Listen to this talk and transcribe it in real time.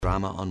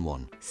Drama on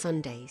One.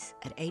 Sundays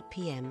at 8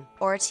 p.m.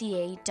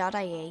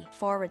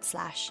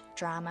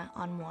 rte.ie/drama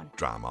on one.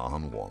 Drama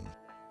on One.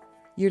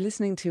 You're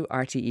listening to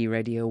RTE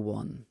Radio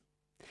 1.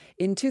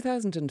 In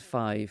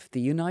 2005, the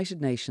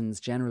United Nations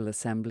General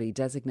Assembly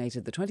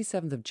designated the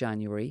 27th of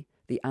January,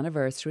 the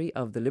anniversary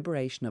of the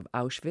liberation of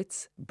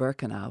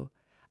Auschwitz-Birkenau,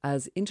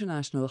 as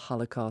International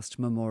Holocaust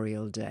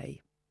Memorial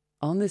Day.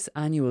 On this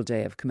annual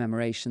day of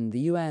commemoration, the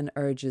UN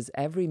urges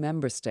every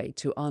member state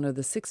to honour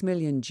the 6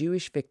 million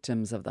Jewish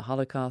victims of the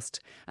Holocaust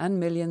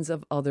and millions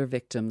of other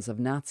victims of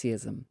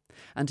Nazism,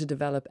 and to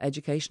develop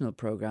educational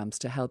programmes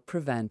to help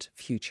prevent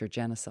future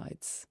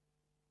genocides.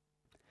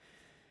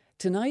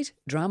 Tonight,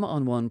 Drama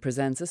on One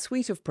presents a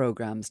suite of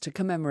programmes to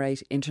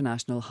commemorate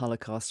International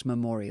Holocaust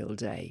Memorial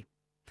Day.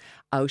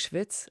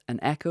 Auschwitz,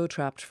 an echo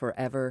trapped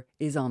forever,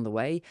 is on the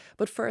way,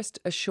 but first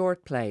a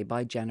short play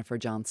by Jennifer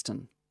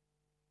Johnston.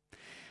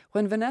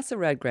 When Vanessa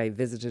Redgrave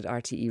visited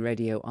RTE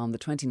Radio on the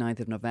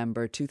 29th of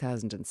November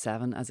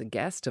 2007 as a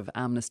guest of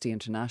Amnesty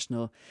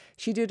International,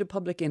 she did a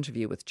public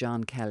interview with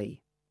John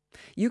Kelly.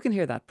 You can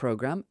hear that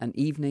programme, An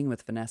Evening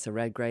with Vanessa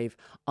Redgrave,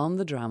 on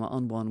the Drama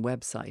on One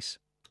website.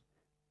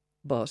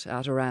 But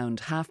at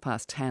around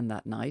 10:30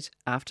 that night,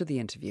 after the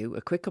interview,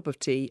 a quick cup of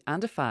tea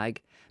and a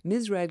fag,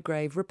 Ms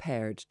Redgrave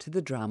repaired to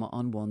the Drama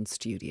on One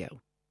studio.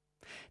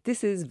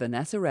 This is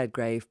Vanessa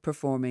Redgrave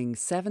performing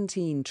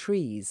 17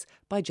 Trees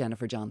by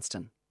Jennifer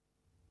Johnston.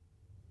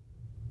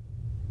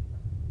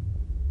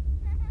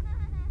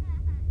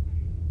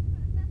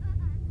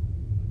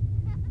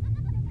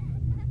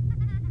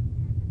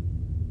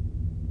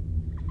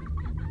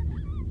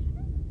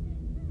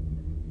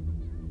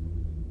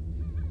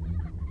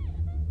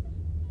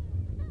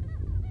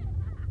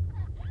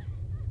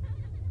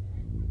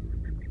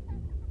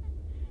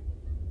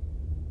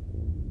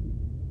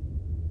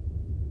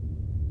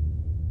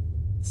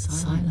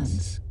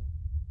 Silence.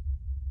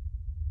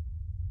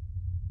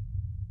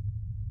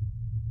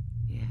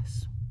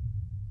 Yes.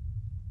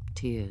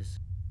 Tears.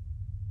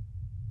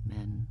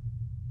 Men,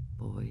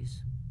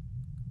 boys,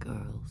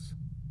 girls,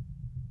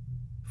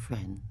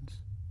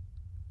 friends.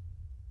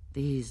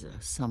 These are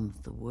some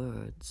of the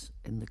words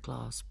in the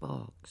glass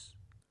box,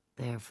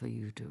 there for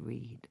you to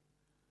read.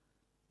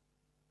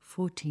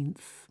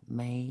 14th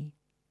May,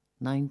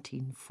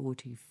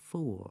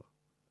 1944.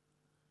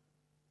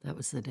 That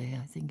was the day,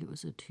 I think it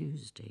was a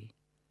Tuesday.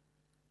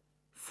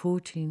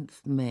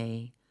 14th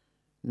May,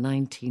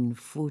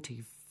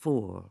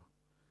 1944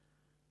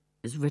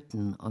 is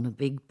written on a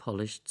big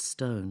polished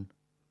stone,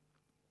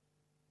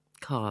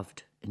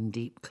 carved in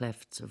deep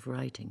clefts of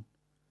writing.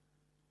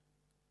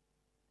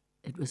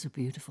 It was a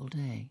beautiful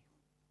day,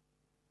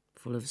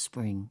 full of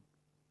spring,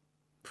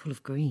 full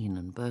of green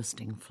and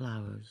bursting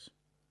flowers.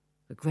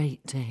 A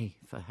great day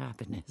for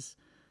happiness.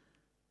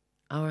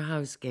 Our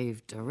house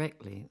gave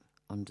directly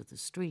onto the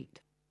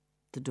street.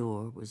 The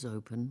door was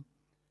open,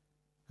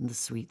 and the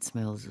sweet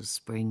smells of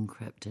spring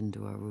crept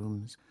into our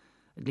rooms.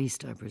 At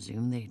least I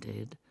presume they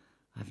did.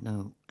 I've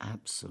no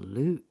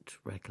absolute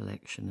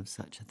recollection of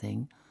such a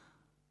thing.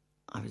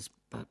 I was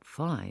but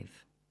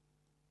 5.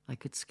 I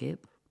could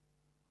skip.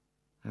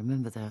 I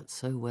remember that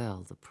so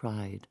well, the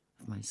pride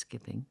of my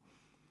skipping.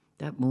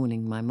 That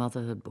morning my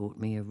mother had bought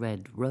me a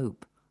red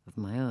rope of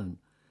my own.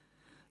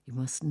 "You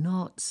must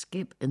not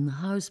skip in the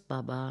house,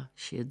 Baba,"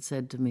 she had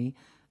said to me,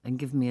 and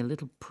give me a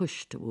little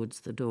push towards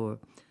the door.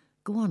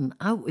 "Go on,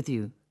 out with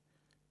you."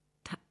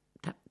 Tap,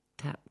 tap,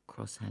 tap,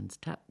 cross hands,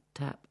 tap,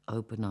 tap,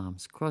 open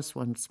arms, cross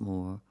once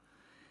more.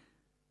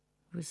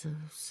 It was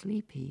a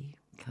sleepy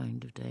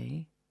kind of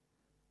day.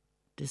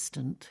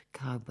 Distant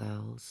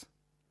cowbells,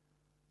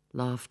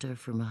 laughter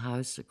from a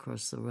house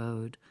across the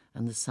road,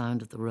 and the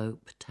sound of the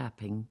rope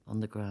tapping on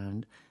the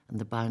ground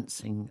and the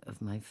bouncing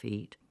of my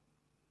feet.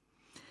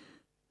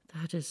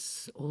 That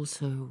is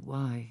also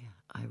why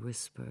I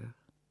whisper,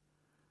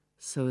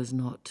 so as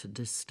not to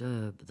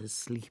disturb the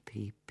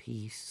sleepy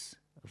peace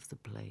of the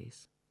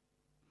place.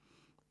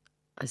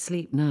 I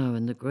sleep now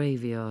in the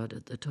graveyard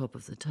at the top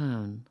of the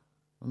town,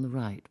 on the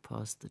right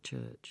past the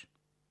church,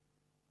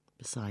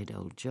 beside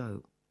old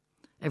Joe.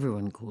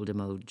 Everyone called him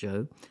Old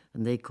Joe,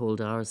 and they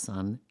called our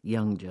son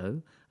Young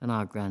Joe and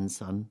our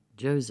grandson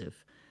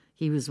Joseph.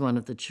 He was one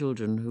of the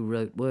children who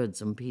wrote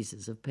words on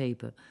pieces of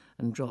paper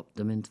and dropped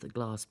them into the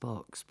glass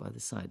box by the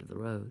side of the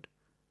road.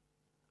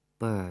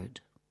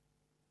 Bird.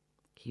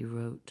 He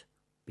wrote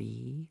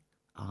B-I-R-D.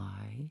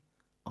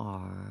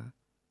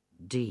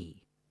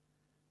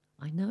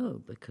 I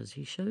know because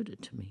he showed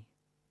it to me.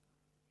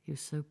 He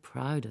was so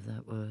proud of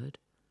that word.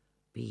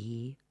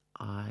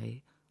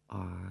 B-I-R-D.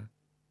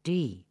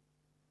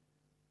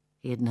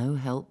 He had no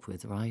help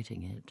with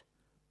writing it.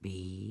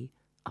 B-I-R-D.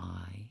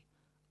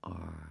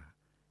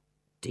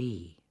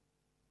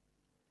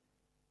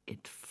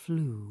 It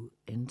flew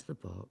into the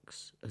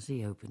box as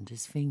he opened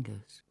his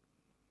fingers.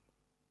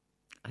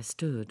 I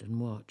stood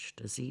and watched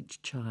as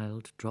each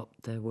child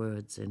dropped their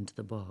words into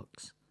the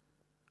box.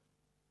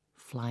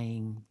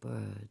 Flying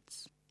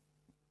birds.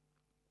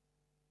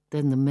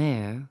 Then the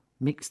mayor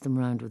mixed them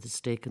round with a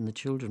stick, and the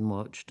children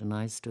watched, and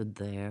I stood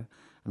there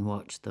and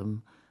watched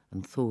them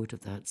and thought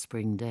of that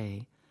spring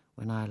day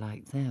when I,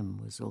 like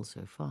them, was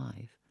also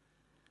 5.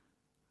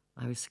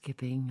 I was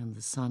skipping, and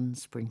the sun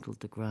sprinkled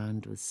the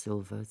ground with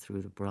silver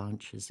through the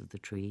branches of the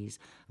trees,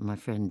 and my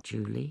friend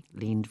Julie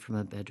leaned from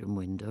a bedroom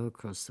window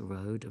across the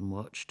road and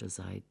watched as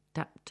I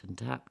tapped and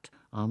tapped,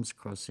 arms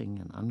crossing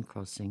and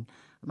uncrossing,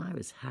 and I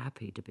was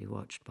happy to be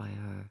watched by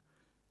her.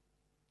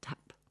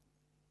 Tap,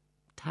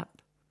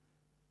 tap,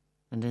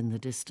 and in the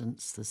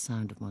distance the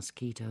sound of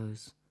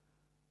mosquitoes,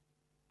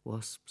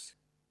 wasps,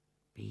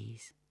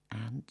 bees,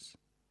 ants,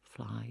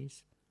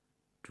 flies,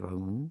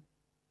 drone,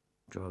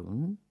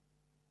 drone,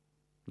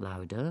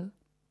 louder.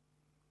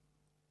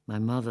 My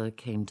mother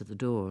came to the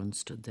door and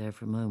stood there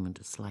for a moment,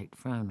 a slight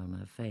frown on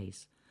her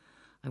face.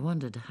 I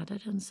wondered, had I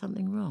done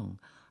something wrong?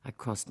 I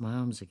crossed my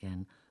arms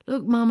again.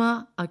 "Look,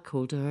 Mama," I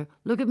called to her.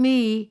 "Look at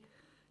me."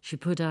 She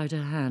put out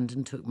her hand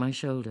and took my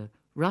shoulder.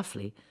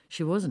 Roughly,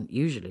 she wasn't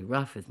usually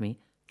rough with me.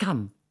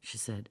 "Come," she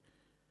said.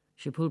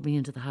 She pulled me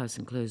into the house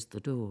and closed the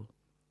door.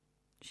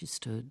 She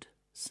stood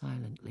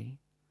silently,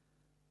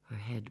 her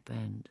head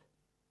bent,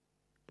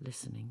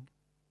 listening.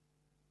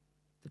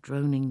 The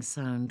droning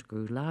sound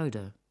grew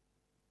louder.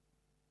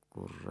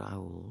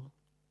 Growl.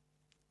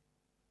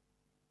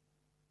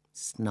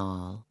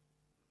 Snarl.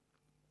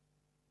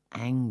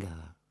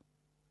 Anger.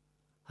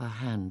 Her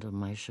hand on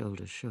my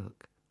shoulder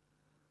shook.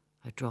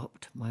 I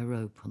dropped my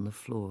rope on the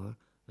floor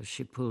as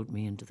she pulled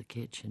me into the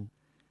kitchen.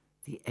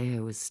 The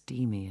air was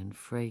steamy and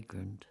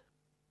fragrant.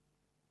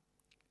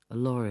 A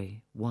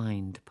lorry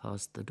whined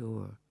past the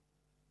door.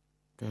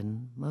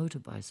 Then motor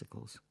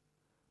bicycles.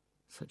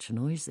 Such a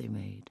noise they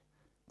made,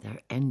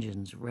 their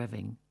engines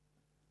revving.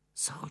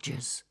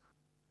 "Soldiers!"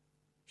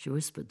 She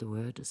whispered the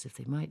word as if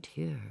they might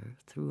hear her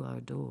through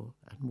our door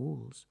and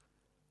walls.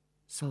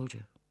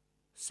 Soldier,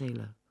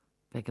 sailor,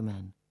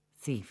 beggarman,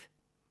 thief.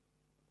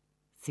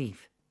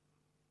 Thief.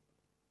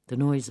 The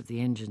noise of the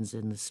engines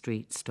in the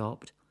street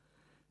stopped,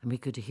 and we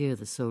could hear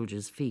the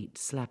soldiers' feet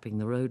slapping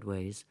the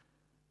roadways.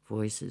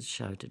 Voices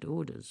shouted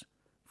orders,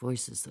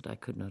 voices that I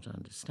could not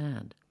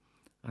understand.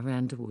 I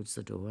ran towards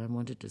the door and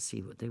wanted to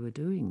see what they were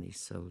doing, these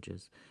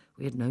soldiers.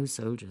 We had no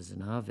soldiers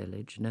in our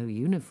village, no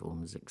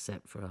uniforms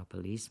except for our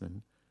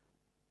policemen.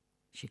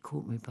 She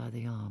caught me by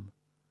the arm.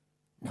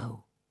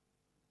 "No.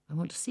 I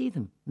want to see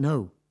them."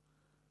 "No."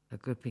 Her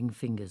gripping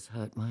fingers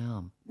hurt my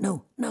arm.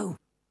 "No, no."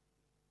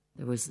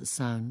 There was the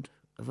sound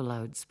of a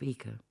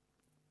loudspeaker.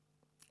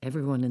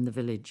 Everyone in the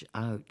village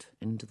out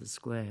into the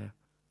square.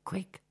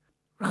 "Quick,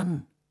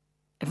 run,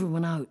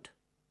 everyone out."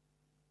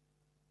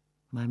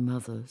 My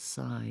mother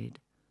sighed,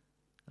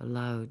 a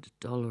loud,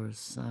 dolorous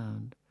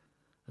sound,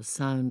 a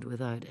sound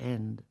without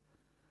end.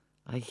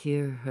 I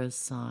hear her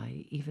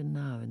sigh even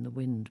now in the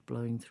wind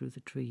blowing through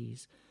the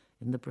trees,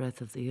 in the breath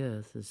of the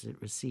earth as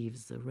it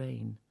receives the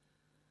rain.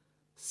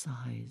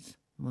 Sighs,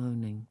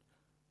 moaning,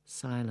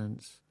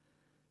 silence.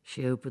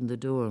 She opened the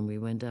door and we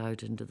went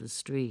out into the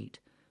street.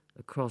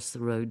 Across the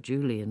road,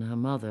 Julie and her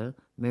mother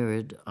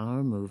mirrored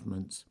our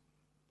movements.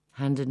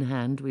 Hand in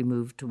hand, we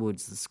moved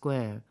towards the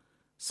square.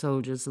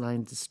 Soldiers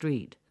lined the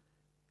street.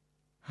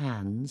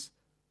 Hands,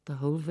 the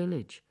whole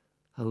village,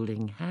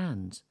 holding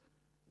hands.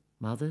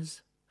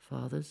 Mothers,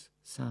 fathers,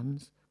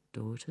 sons,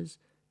 daughters,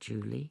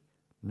 Julie,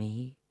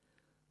 me,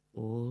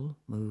 all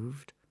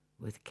moved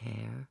with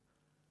care.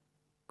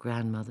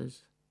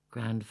 Grandmothers,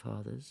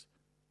 grandfathers.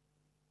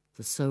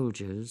 The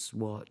soldiers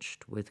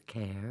watched with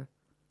care.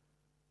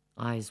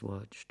 Eyes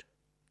watched.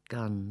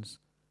 Guns,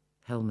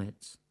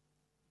 helmets,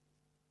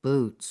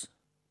 boots.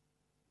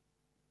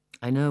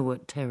 I know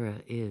what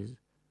terror is.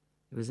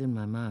 It was in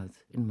my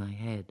mouth, in my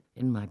head,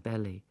 in my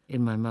belly,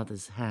 in my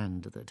mother's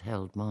hand that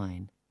held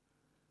mine.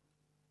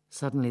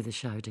 Suddenly the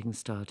shouting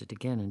started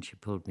again and she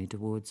pulled me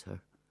towards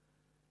her.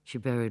 She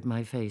buried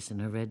my face in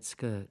her red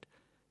skirt.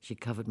 She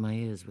covered my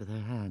ears with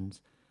her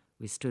hands.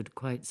 We stood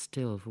quite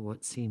still for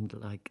what seemed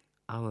like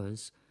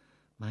hours.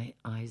 My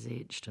eyes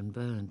itched and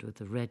burned with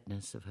the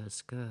redness of her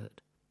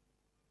skirt.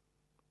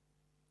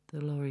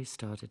 The lorry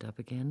started up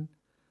again.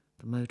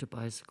 The motor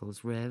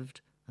bicycles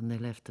revved and they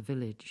left the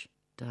village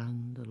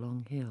down the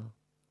long hill.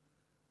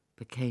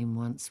 Became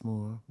once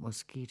more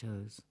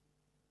mosquitoes.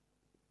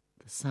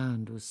 The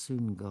sound was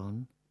soon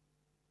gone.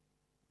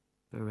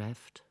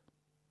 Bereft,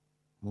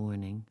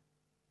 mourning,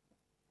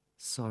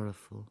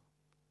 sorrowful,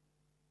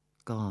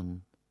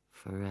 gone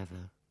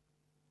forever.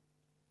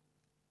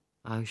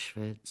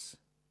 Auschwitz,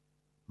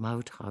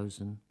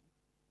 Mauthausen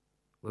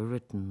were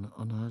written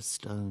on our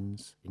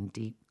stones in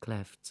deep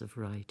clefts of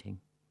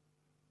writing.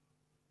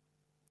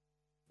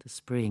 The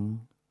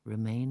spring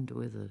remained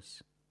with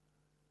us.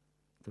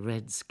 The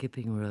red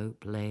skipping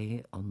rope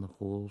lay on the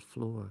hall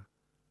floor.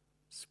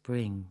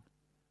 Spring,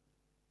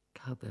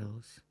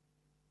 cowbells,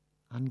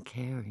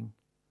 uncaring,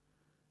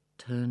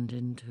 turned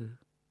into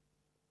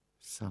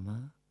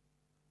summer,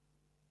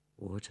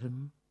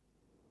 autumn,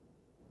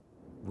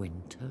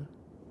 winter.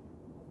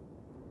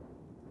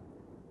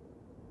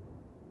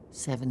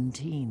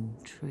 17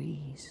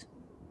 trees,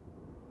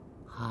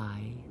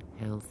 high,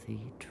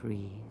 healthy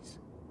trees.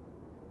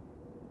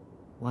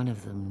 One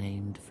of them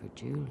named for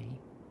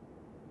Julie.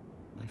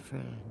 my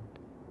friend,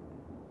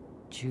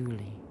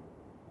 Julie.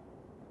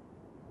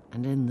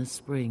 And in the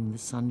spring, the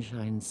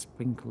sunshine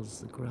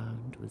sprinkles the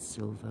ground with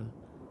silver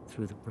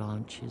through the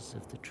branches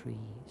of the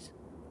trees.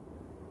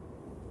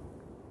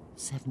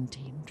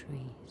 17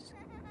 trees.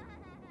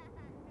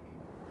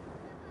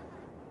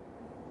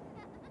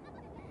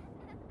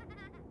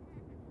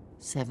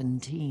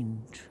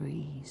 "17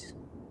 trees.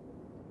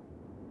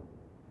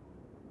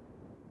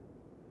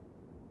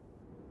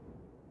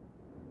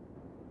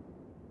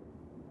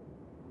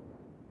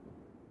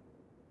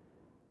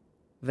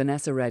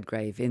 Vanessa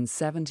Redgrave in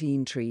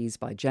 17 Trees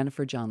by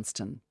Jennifer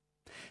Johnston.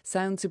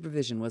 Sound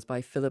supervision was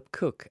by Philip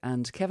Cook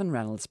and Kevin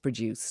Reynolds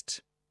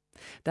produced.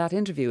 That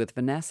interview with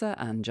Vanessa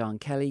and John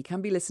Kelly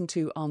can be listened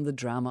to on the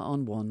Drama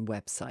on One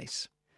website.